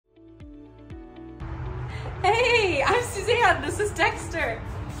Suzanne, this is Dexter.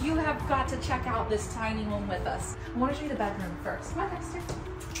 You have got to check out this tiny home with us. I want to show you the bedroom first. Come on, Dexter.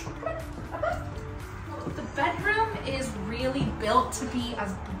 Come on, up. The bedroom is really built to be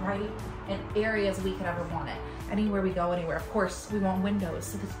as bright and airy as we could ever want it. Anywhere we go, anywhere. Of course, we want windows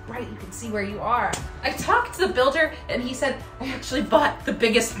so it's bright, you can see where you are. I talked to the builder and he said, I actually bought the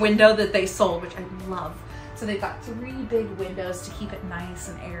biggest window that they sold, which I love. So they've got 3 big windows to keep it nice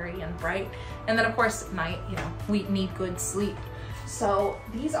and airy and bright. And then of course at night, you know, we need good sleep. So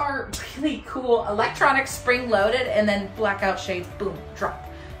these are really cool, electronic spring loaded, and then blackout shades, boom, drop,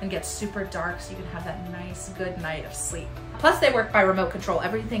 and get super dark so you can have that nice, good night of sleep. Plus they work by remote control.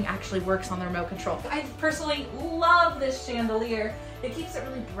 Everything actually works on the remote control. I personally love this chandelier. It keeps it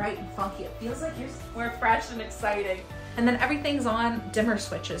really bright and funky. It feels like you're more fresh and exciting. And then everything's on dimmer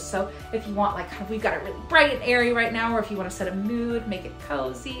switches. So if you want, like, we've got it really bright and airy right now, or if you want to set a mood, make it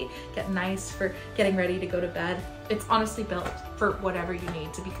cozy, get nice for getting ready to go to bed. It's honestly built for whatever you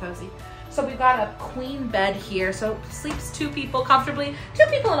need to be cozy. So we've got a queen bed here, so sleeps 2 people comfortably, 2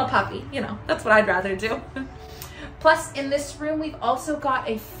 people and a puppy, you know, that's what I'd rather do. Plus in this room, we've also got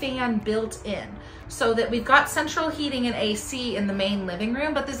a fan built in, so that we've got central heating and AC in the main living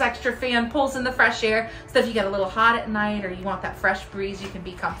room, but this extra fan pulls in the fresh air, so if you get a little hot at night or you want that fresh breeze, you can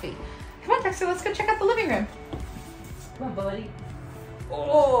be comfy. Come on, Dexter, let's go check out the living room. Come on, buddy.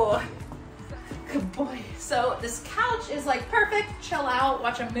 Oh, good boy. So this couch is like perfect, chill out,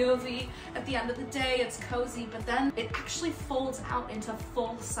 watch a movie. At the end of the day, it's cozy, but then it actually folds out into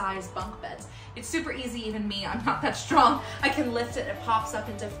full-size bunk beds. It's super easy, even me, I'm not that strong. I can lift it, it pops up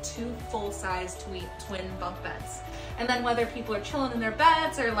into 2 full-size twin bunk beds. And then whether people are chilling in their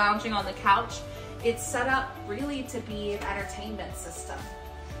beds or lounging on the couch, it's set up really to be an entertainment system.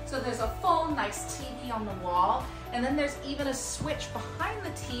 So there's a full nice TV on the wall, and then there's even a switch behind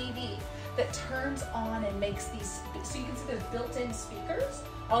the TV that turns on and makes these, so you can see there's built-in speakers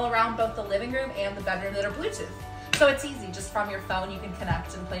all around both the living room and the bedroom that are Bluetooth. So it's easy, just from your phone you can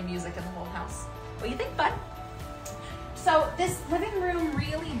connect and play music in the whole house. What do you think, bud? So this living room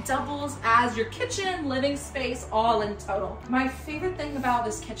really doubles as your kitchen, living space, all in total. My favorite thing about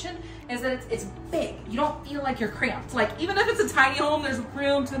this kitchen is that it's big. You don't feel like you're cramped. Like, even if it's a tiny home, there's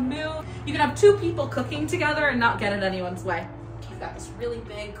room to move. You can have 2 people cooking together and not get in anyone's way. You've got this really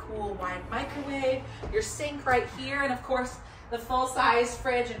big, cool, wide microwave, your sink right here, and of course, the full-size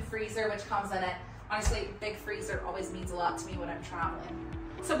fridge and freezer, which comes in it. Honestly, big freezer always means a lot to me when I'm traveling.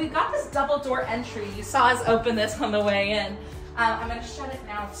 So we've got this double door entry. You saw us open this on the way in. I'm gonna shut it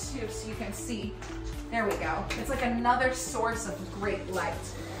now too so you can see. There we go. It's like another source of great light.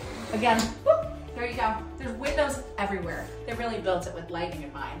 Again, whoop, there you go. There's windows everywhere. They really built it with lighting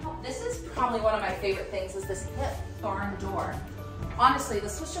in mind. This is probably one of my favorite things, is this hip barn door. Honestly,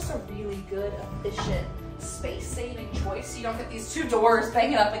 this was just a really good, efficient, space-saving choice. You don't get these 2 doors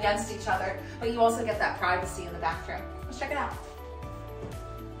banging up against each other, but you also get that privacy in the bathroom. Let's check it out.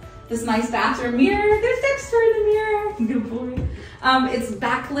 This nice bathroom mirror. There's Dexter in the mirror. Good boy. It's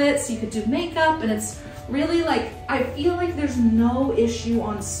backlit, so you could do makeup, and it's really like, I feel like there's no issue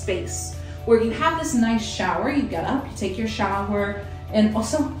on space. Where you have this nice shower, you get up, you take your shower, and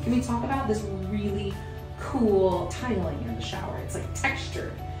also, can we talk about this really cool tiling in the shower? It's like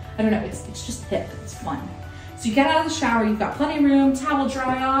textured. I don't know, it's just hip, it's fun. So you get out of the shower, you've got plenty of room, towel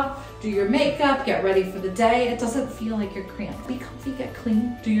dry off, do your makeup, get ready for the day. It doesn't feel like you're cramped. Be comfy, get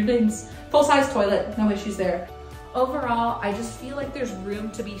clean, do your things. Full-size toilet, no issues there. Overall, I just feel like there's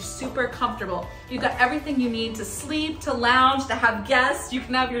room to be super comfortable. You've got everything you need to sleep, to lounge, to have guests. You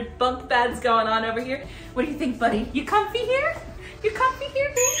can have your bunk beds going on over here. What do you think, buddy? You comfy here? You comfy here,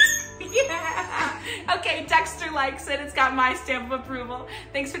 babe? Yeah. Okay, Dexter likes it. It's got my stamp of approval.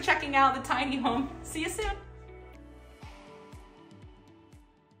 Thanks for checking out the tiny home. See you soon.